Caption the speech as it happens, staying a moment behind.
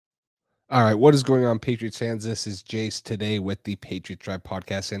All right, what is going on, Patriots fans? This is Jace today with the Patriots Drive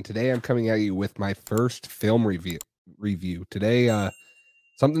podcast, and today I'm coming at you with my first film review. Today,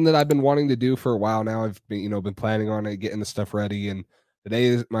 something that I've been wanting to do for a while now. I've been planning on it, getting the stuff ready, and today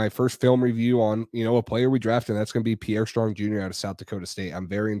is my first film review on a player we drafted, and that's going to be Pierre Strong Jr. out of South Dakota State. I'm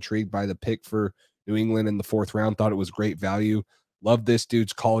very intrigued by the pick for New England in the 4th round. Thought it was great value. Love this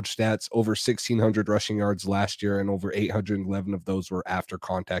dude's college stats, over 1,600 rushing yards last year, and over 811 of those were after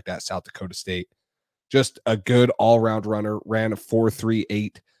contact at South Dakota State. Just a good all-round runner, ran a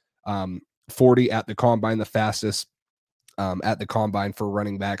 4.38, 40 at the combine, the fastest at the combine for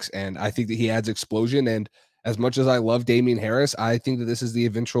running backs. And I think that he adds explosion. And as much as I love Damien Harris, I think that this is the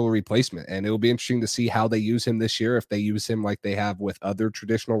eventual replacement. And it'll be interesting to see how they use him this year, if they use him like they have with other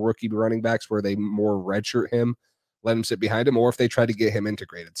traditional rookie running backs, where they more redshirt him, let him sit behind him, or if they try to get him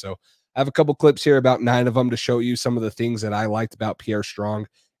integrated. So I have a couple clips here, about 9 of them, to show you some of the things that I liked about Pierre Strong.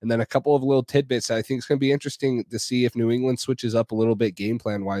 And then a couple of little tidbits that I think is going to be interesting to see if New England switches up a little bit game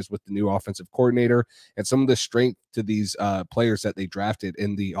plan wise with the new offensive coordinator and some of the strength to these players that they drafted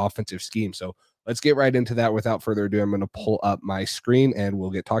in the offensive scheme. So let's get right into that. Without further ado, I'm going to pull up my screen and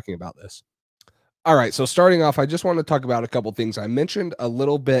we'll get talking about this. All right, so starting off, I just want to talk about a couple things. I mentioned a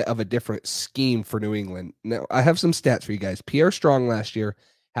little bit of a different scheme for New England. Now, I have some stats for you guys. Pierre Strong last year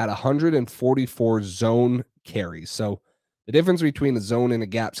had 144 zone carries. So the difference between a zone and a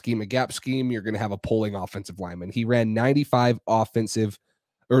gap scheme, you're going to have a pulling offensive lineman. He ran 95 gap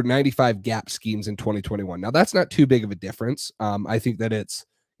schemes in 2021. Now, that's not too big of a difference. I think that it's,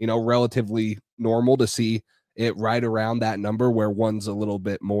 relatively normal to see it right around that number, where one's a little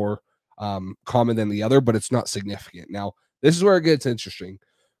bit more common than the other, but it's not significant. Now, this is where it gets interesting.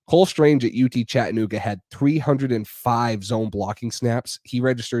 Cole Strange at UT Chattanooga had 305 zone blocking snaps. He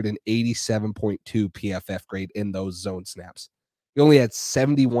registered an 87.2 PFF grade in those zone snaps. He only had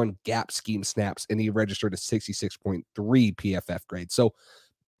 71 gap scheme snaps, and he registered a 66.3 PFF grade. So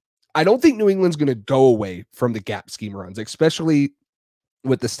I don't think New England's going to go away from the gap scheme runs, especially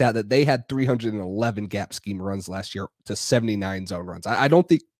with the stat that they had 311 gap scheme runs last year to 79 zone runs. I don't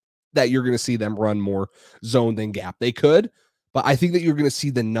think that you're going to see them run more zone than gap. They could, but I think that you're going to see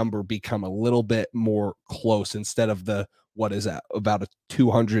the number become a little bit more close instead of about a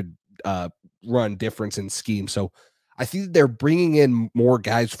 200 run difference in scheme. So I think they're bringing in more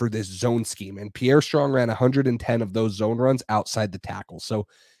guys for this zone scheme, and Pierre Strong ran 110 of those zone runs outside the tackle. So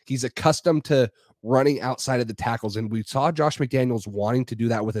he's accustomed to running outside of the tackles, and we saw Josh McDaniels wanting to do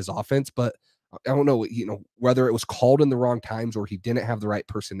that with his offense, but I don't know, whether it was called in the wrong times or he didn't have the right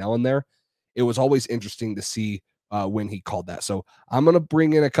personnel in there. It was always interesting to see when he called that. So I'm going to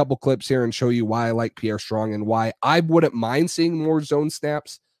bring in a couple clips here and show you why I like Pierre Strong and why I wouldn't mind seeing more zone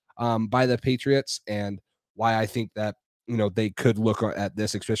snaps by the Patriots, and why I think that, they could look at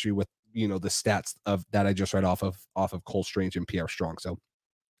this, especially with, the stats of that I just read off of Cole Strange and Pierre Strong. So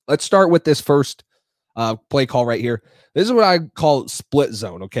let's start with this first play call right here. This is what I call split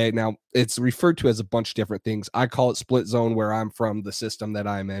zone. Okay. Now it's referred to as a bunch of different things. I call it split zone where I'm from, the system that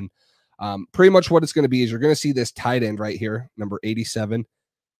I'm in. Pretty much what it's going to be is you're going to see this tight end right here, number 87,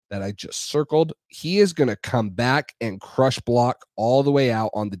 that I just circled. He is going to come back and crush block all the way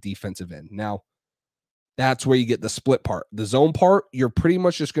out on the defensive end. Now, that's where you get the split part. The zone part, you're pretty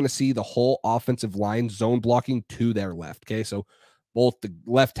much just going to see the whole offensive line zone blocking to their left. Okay. So both the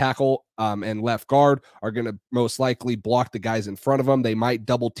left tackle and left guard are going to most likely block the guys in front of them. They might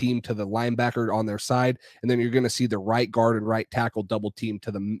double team to the linebacker on their side. And then you're going to see the right guard and right tackle double team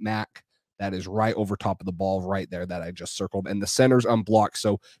to the MAC that is right over top of the ball right there that I just circled. And the center's unblocked.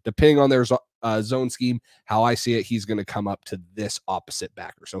 So depending on their zone scheme, how I see it, he's going to come up to this opposite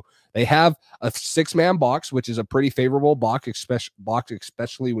backer. So they have a 6-man box, which is a pretty favorable box,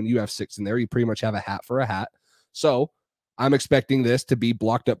 especially when you have 6 in there. You pretty much have a hat for a hat. So I'm expecting this to be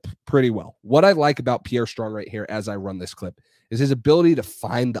blocked up pretty well. What I like about Pierre Strong right here as I run this clip is his ability to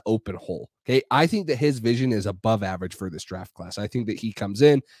find the open hole. Okay. I think that his vision is above average for this draft class. I think that he comes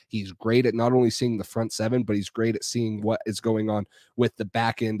in, he's great at not only seeing the front 7, but he's great at seeing what is going on with the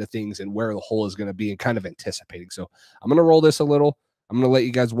back end of things and where the hole is going to be and kind of anticipating. So I'm going to roll this a little. I'm going to let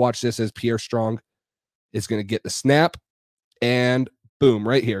you guys watch this as Pierre Strong is going to get the snap, and boom,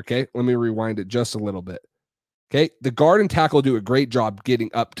 right here. Okay. Let me rewind it just a little bit. Okay, the guard and tackle do a great job getting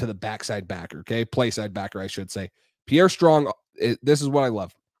up to the backside backer, okay? Play side backer, I should say. Pierre Strong, this is what I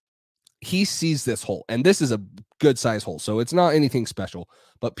love. He sees this hole, and this is a good size hole, so it's not anything special.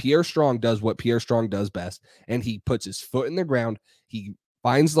 But Pierre Strong does what Pierre Strong does best, and he puts his foot in the ground, he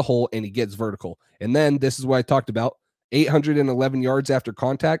finds the hole, and he gets vertical. And then this is what I talked about, 811 yards after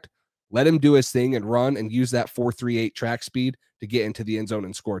contact. Let him do his thing and run and use that 4.38 track speed to get into the end zone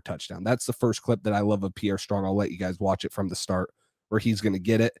and score a touchdown. That's the first clip that I love of Pierre Strong. I'll let you guys watch it from the start, where he's going to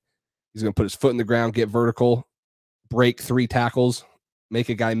get it. He's going to put his foot in the ground, get vertical, break 3 tackles, make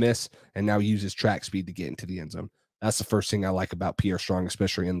a guy miss, and now use his track speed to get into the end zone. That's the first thing I like about Pierre Strong,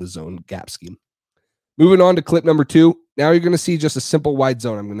 especially in the zone gap scheme. Moving on to clip number 2. Now you're going to see just a simple wide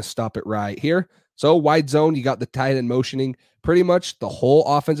zone. I'm going to stop it right here. So wide zone, you got the tight end motioning. Pretty much the whole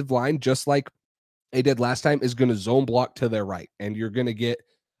offensive line, just like they did last time, is going to zone block to their right. And you're going to get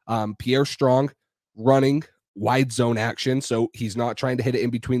Pierre Strong running wide zone action. So he's not trying to hit it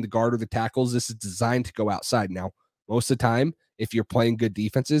in between the guard or the tackles. This is designed to go outside. Now, most of the time, if you're playing good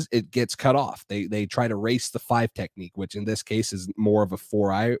defenses, it gets cut off. They try to race the 5 technique, which in this case is more of a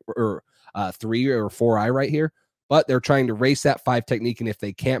 4-eye or 3 or 4-eye right here. But they're trying to race that 5 technique, and if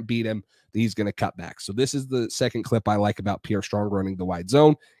they can't beat him, he's going to cut back. So this is the second clip I like about Pierre Strong running the wide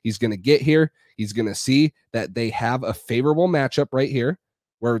zone. He's going to get here. He's going to see that they have a favorable matchup right here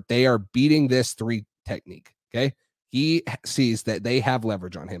where they are beating this 3 technique, okay? He sees that they have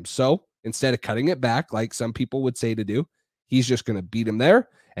leverage on him. So instead of cutting it back like some people would say to do, he's just going to beat him there.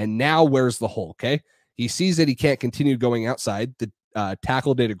 And now where's the hole, okay? He sees that he can't continue going outside. The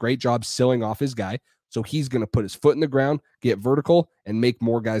tackle did a great job sealing off his guy. So he's going to put his foot in the ground, get vertical, and make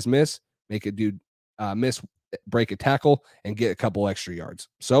more guys miss, make a dude miss, break a tackle, and get a couple extra yards.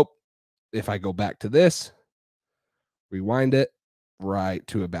 So if I go back to this, rewind it right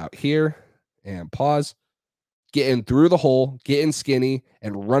to about here, and pause, getting through the hole, getting skinny,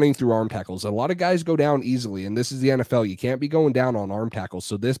 and running through arm tackles. A lot of guys go down easily, and this is the NFL. You can't be going down on arm tackles.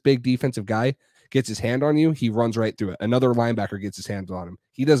 So this big defensive guy gets his hand on you, he runs right through it. Another linebacker gets his hands on him.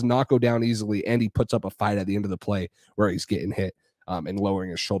 He does not go down easily, and he puts up a fight at the end of the play where he's getting hit and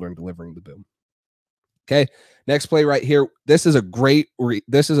lowering his shoulder and delivering the boom. Okay, next play right here. This is a great,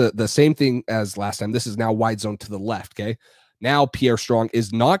 the same thing as last time. This is now wide zone to the left, okay? Now Pierre Strong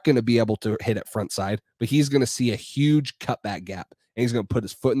is not going to be able to hit it front side, but he's going to see a huge cutback gap, and he's going to put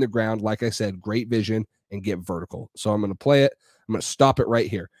his foot in the ground. Like I said, great vision, and get vertical. So I'm going to play it. I'm going to stop it right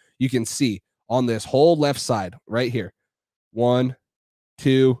here. You can see on this whole left side right here, 1,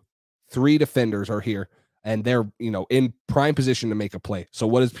 2, 3 defenders are here, and they're, in prime position to make a play. So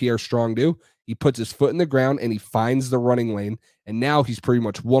what does Pierre Strong do? He puts his foot in the ground and he finds the running lane, and now he's pretty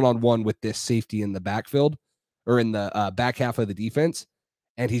much one-on-one with this safety in the backfield or in the back half of the defense,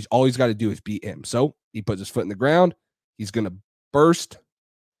 and he's all he's got to do is beat him. So he puts his foot in the ground. He's going to burst.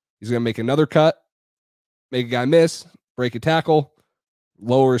 He's going to make another cut, make a guy miss, break a tackle,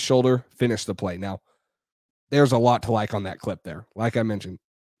 lower his shoulder, finish the play. Now, there's a lot to like on that clip there. Like I mentioned,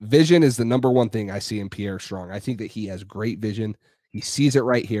 vision is the number one thing I see in Pierre Strong. I think that he has great vision. He sees it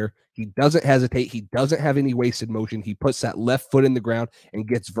right here. He doesn't hesitate. He doesn't have any wasted motion. He puts that left foot in the ground and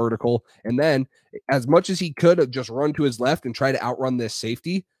gets vertical. And then, as much as he could have just run to his left and try to outrun this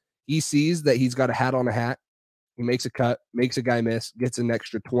safety, he sees that he's got a hat on a hat. He makes a cut, makes a guy miss, gets an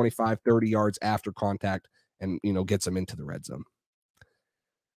extra 25, 30 yards after contact, and, gets him into the red zone.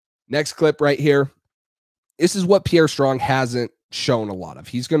 Next clip right here. This is what Pierre Strong hasn't shown a lot of.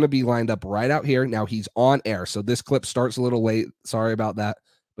 He's going to be lined up right out here. Now he's on air. So this clip starts a little late. Sorry about that.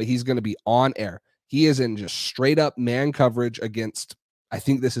 But he's going to be on air. He is in just straight up man coverage against, I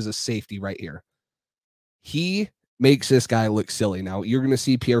think this is a safety right here. He makes this guy look silly. Now you're going to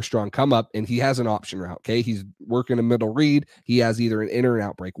see Pierre Strong come up, and he has an option route. Okay. He's working a middle read. He has either an in or an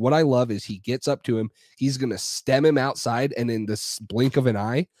out break. What I love is he gets up to him. He's going to stem him outside, and in this blink of an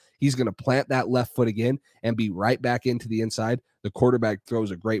eye, he's going to plant that left foot again and be right back into the inside. The quarterback throws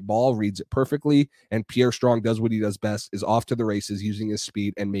a great ball, reads it perfectly, and Pierre Strong does what he does best, is off to the races using his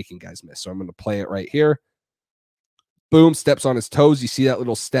speed and making guys miss. So I'm going to play it right here. Boom, steps on his toes. You see that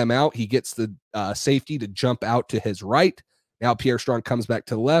little stem out. He gets the safety to jump out to his right. Now Pierre Strong comes back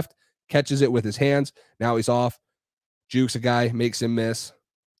to the left, catches it with his hands. Now he's off, jukes a guy, makes him miss,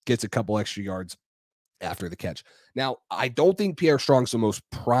 gets a couple extra yards after the catch. Now, I don't think Pierre Strong's the most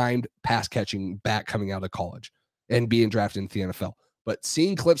primed pass catching back coming out of college and being drafted into the NFL. But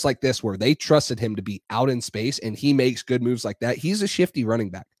seeing clips like this where they trusted him to be out in space and he makes good moves like that, he's a shifty running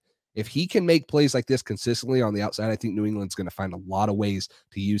back. If he can make plays like this consistently on the outside, I think New England's going to find a lot of ways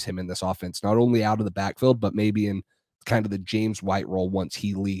to use him in this offense, not only out of the backfield, but maybe in kind of the James White role once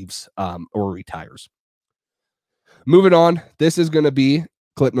he leaves or retires. Moving on, this is going to be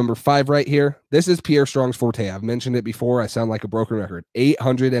clip number 5 right here. This is Pierre Strong's forte. I've mentioned it before. I sound like a broken record.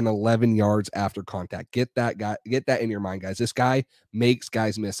 811 yards after contact. Get that in your mind, guys. This guy makes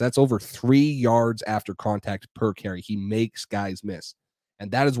guys miss. That's over 3 yards after contact per carry. He makes guys miss. And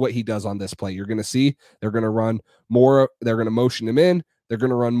that is what he does on this play. You're going to see they're going to run more. They're going to motion him in. They're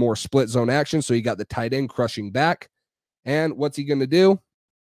going to run more split zone action. So you got the tight end crushing back. And what's he going to do?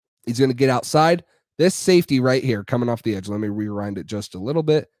 He's going to get outside. This safety right here coming off the edge. Let me rewind it just a little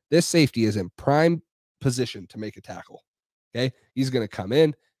bit. This safety is in prime position to make a tackle. Okay. He's going to come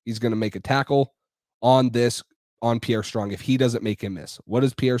in. He's going to make a tackle on Pierre Strong if he doesn't make him miss. What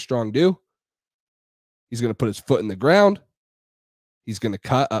does Pierre Strong do? He's going to put his foot in the ground. He's going to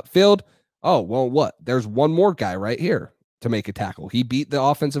cut upfield. Oh, well, what? There's one more guy right here to make a tackle. He beat the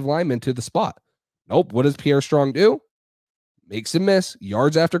offensive lineman to the spot. Nope. What does Pierre Strong do? Makes him miss.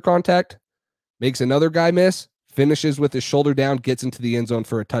 Yards after contact. Makes another guy miss. Finishes with his shoulder down. Gets into the end zone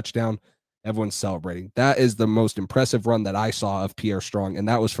for a touchdown. Everyone's celebrating. That is the most impressive run that I saw of Pierre Strong, and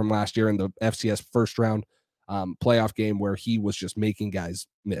that was from last year in the FCS first round playoff game where he was just making guys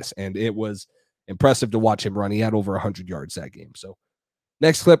miss, and it was impressive to watch him run. He had over 100 yards that game. So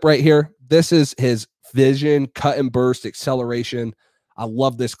next clip right here, this is his vision, cut and burst, acceleration. I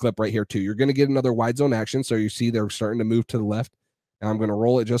love this clip right here too. You're going to get another wide zone action, so you see they're starting to move to the left. Now I'm going to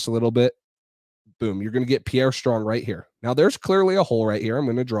roll it just a little bit. Boom. You're going to get Pierre Strong right here. Now there's clearly a hole right here. I'm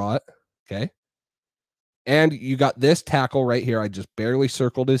going to draw it. Okay. And you got this tackle right here. I just barely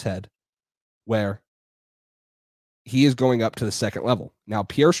circled his head where he is going up to the second level. Now,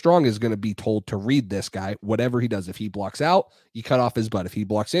 Pierre Strong is going to be told to read this guy, whatever he does. If he blocks out, you cut off his butt. If he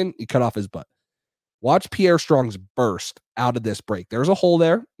blocks in, you cut off his butt. Watch Pierre Strong's burst out of this break. There's a hole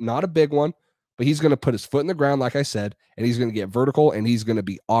there, not a big one, but he's going to put his foot in the ground, like I said, and he's going to get vertical, and he's going to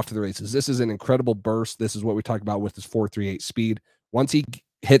be off to the races. This is an incredible burst. This is what we talked about with his 4.38 speed. Once he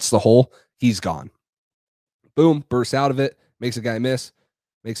hits the hole, he's gone. Boom, bursts out of it, makes a guy miss,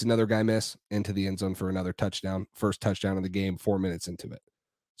 makes another guy miss into the end zone for another touchdown. First touchdown of the game, 4 minutes into it.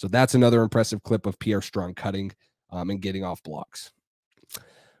 So that's another impressive clip of Pierre Strong cutting and getting off blocks.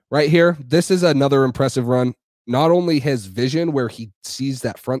 Right here, this is another impressive run. Not only his vision where he sees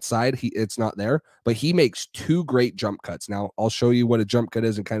that front side, it's not there, but he makes two great jump cuts. Now, I'll show you what a jump cut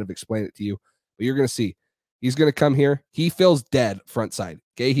is and kind of explain it to you, but you're going to see. He's going to come here. He feels dead front side.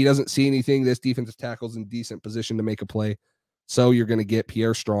 Okay. He doesn't see anything. This defensive tackle's in decent position to make a play. So you're going to get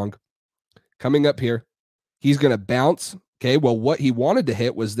Pierre Strong coming up here. He's going to bounce. Okay. Well, what he wanted to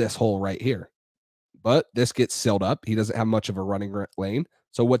hit was this hole right here, but this gets sealed up. He doesn't have much of a running lane.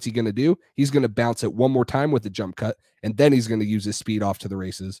 So what's he going to do? He's going to bounce it one more time with the jump cut, and then he's going to use his speed off to the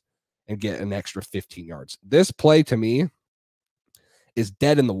races and get an extra 15 yards. This play to me is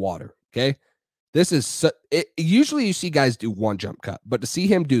dead in the water. Okay. This is usually you see guys do one jump cut, but to see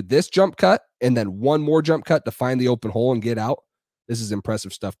him do this jump cut and then one more jump cut to find the open hole and get out, this is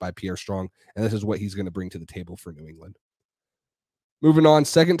impressive stuff by Pierre Strong, and this is what he's going to bring to the table for New England. Moving on,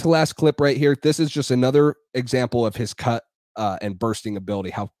 second to last clip right here. This is just another example of his cut and bursting ability,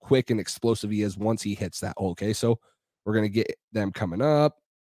 how quick and explosive he is once he hits that hole. Okay, so we're going to get them coming up.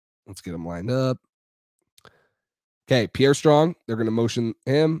 Let's get them lined up. Okay, Pierre Strong, they're going to motion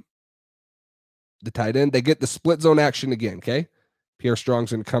him. The tight end, they get the split zone action again, okay? Pierre Strong's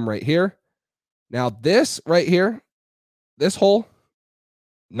going to come right here. Now, this right here, this hole,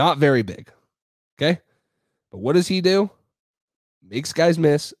 not very big, okay? But what does he do? Makes guys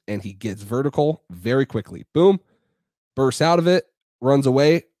miss, and he gets vertical very quickly. Boom, bursts out of it, runs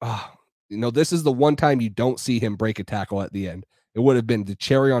away. Oh, this is the one time you don't see him break a tackle at the end. It would have been the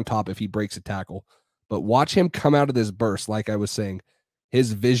cherry on top if he breaks a tackle. But watch him come out of this burst, like I was saying.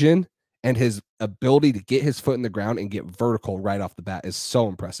 His vision and his ability to get his foot in the ground and get vertical right off the bat is so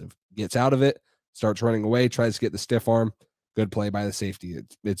impressive. Gets out of it, starts running away, tries to get the stiff arm. Good play by the safety.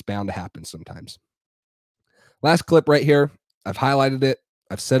 It's bound to happen sometimes. Last clip right here. I've highlighted it.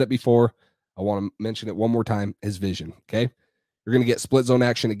 I've said it before. I want to mention it one more time. His vision, okay? You're going to get split zone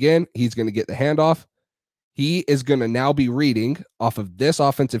action again. He's going to get the handoff. He is going to now be reading off of this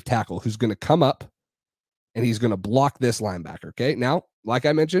offensive tackle who's going to come up, and he's going to block this linebacker, okay? Now, like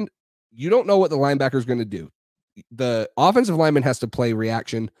I mentioned, you don't know what the linebacker is going to do. The offensive lineman has to play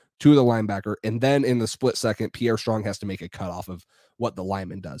reaction to the linebacker, and then in the split second, Pierre Strong has to make a cut off of what the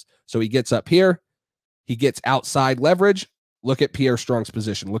lineman does. So he gets up here. He gets outside leverage. Look at Pierre Strong's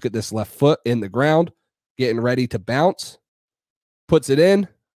position. Look at this left foot in the ground, getting ready to bounce. Puts it in,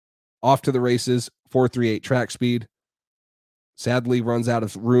 off to the races, 4.38 track speed. Sadly, runs out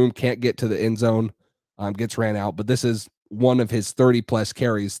of room, can't get to the end zone, gets ran out. But this is one of his 30-plus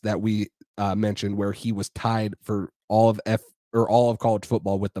carries that we mentioned where he was tied for all of college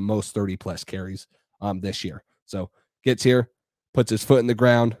football with the most 30-plus carries this year. So gets here, puts his foot in the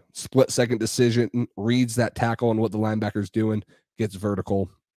ground, split-second decision, reads that tackle and what the linebacker's doing, gets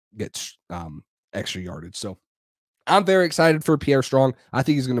vertical, gets extra yardage. So I'm very excited for Pierre Strong. I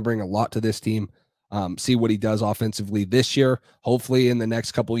think he's going to bring a lot to this team. see what he does offensively this year. Hopefully in the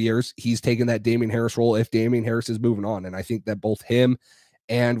next couple of years, he's taking that Damien Harris role if Damien Harris is moving on. And I think that both him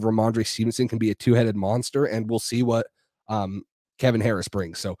and Ramondre Stevenson can be a two-headed monster, and we'll see what Kevin Harris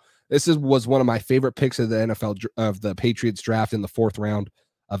brings. So this was one of my favorite picks of the NFL of the Patriots draft in the 4th round.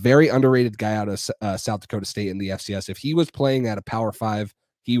 A very underrated guy out of South Dakota State in the FCS. If he was playing at a Power 5,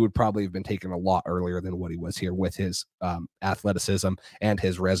 he would probably have been taken a lot earlier than what he was here with his athleticism and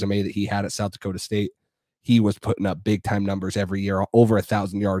his resume that he had at South Dakota State. He was putting up big time numbers every year, over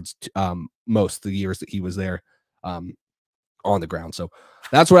 1,000 yards most of the years that he was there on the ground. So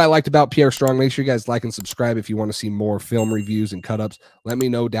that's what I liked about Pierre Strong. Make sure you guys like and subscribe if you want to see more film reviews and cut-ups. Let me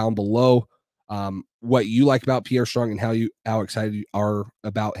know down below what you like about Pierre Strong and how excited you are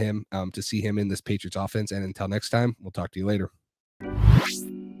about him to see him in this Patriots offense. And until next time, we'll talk to you later.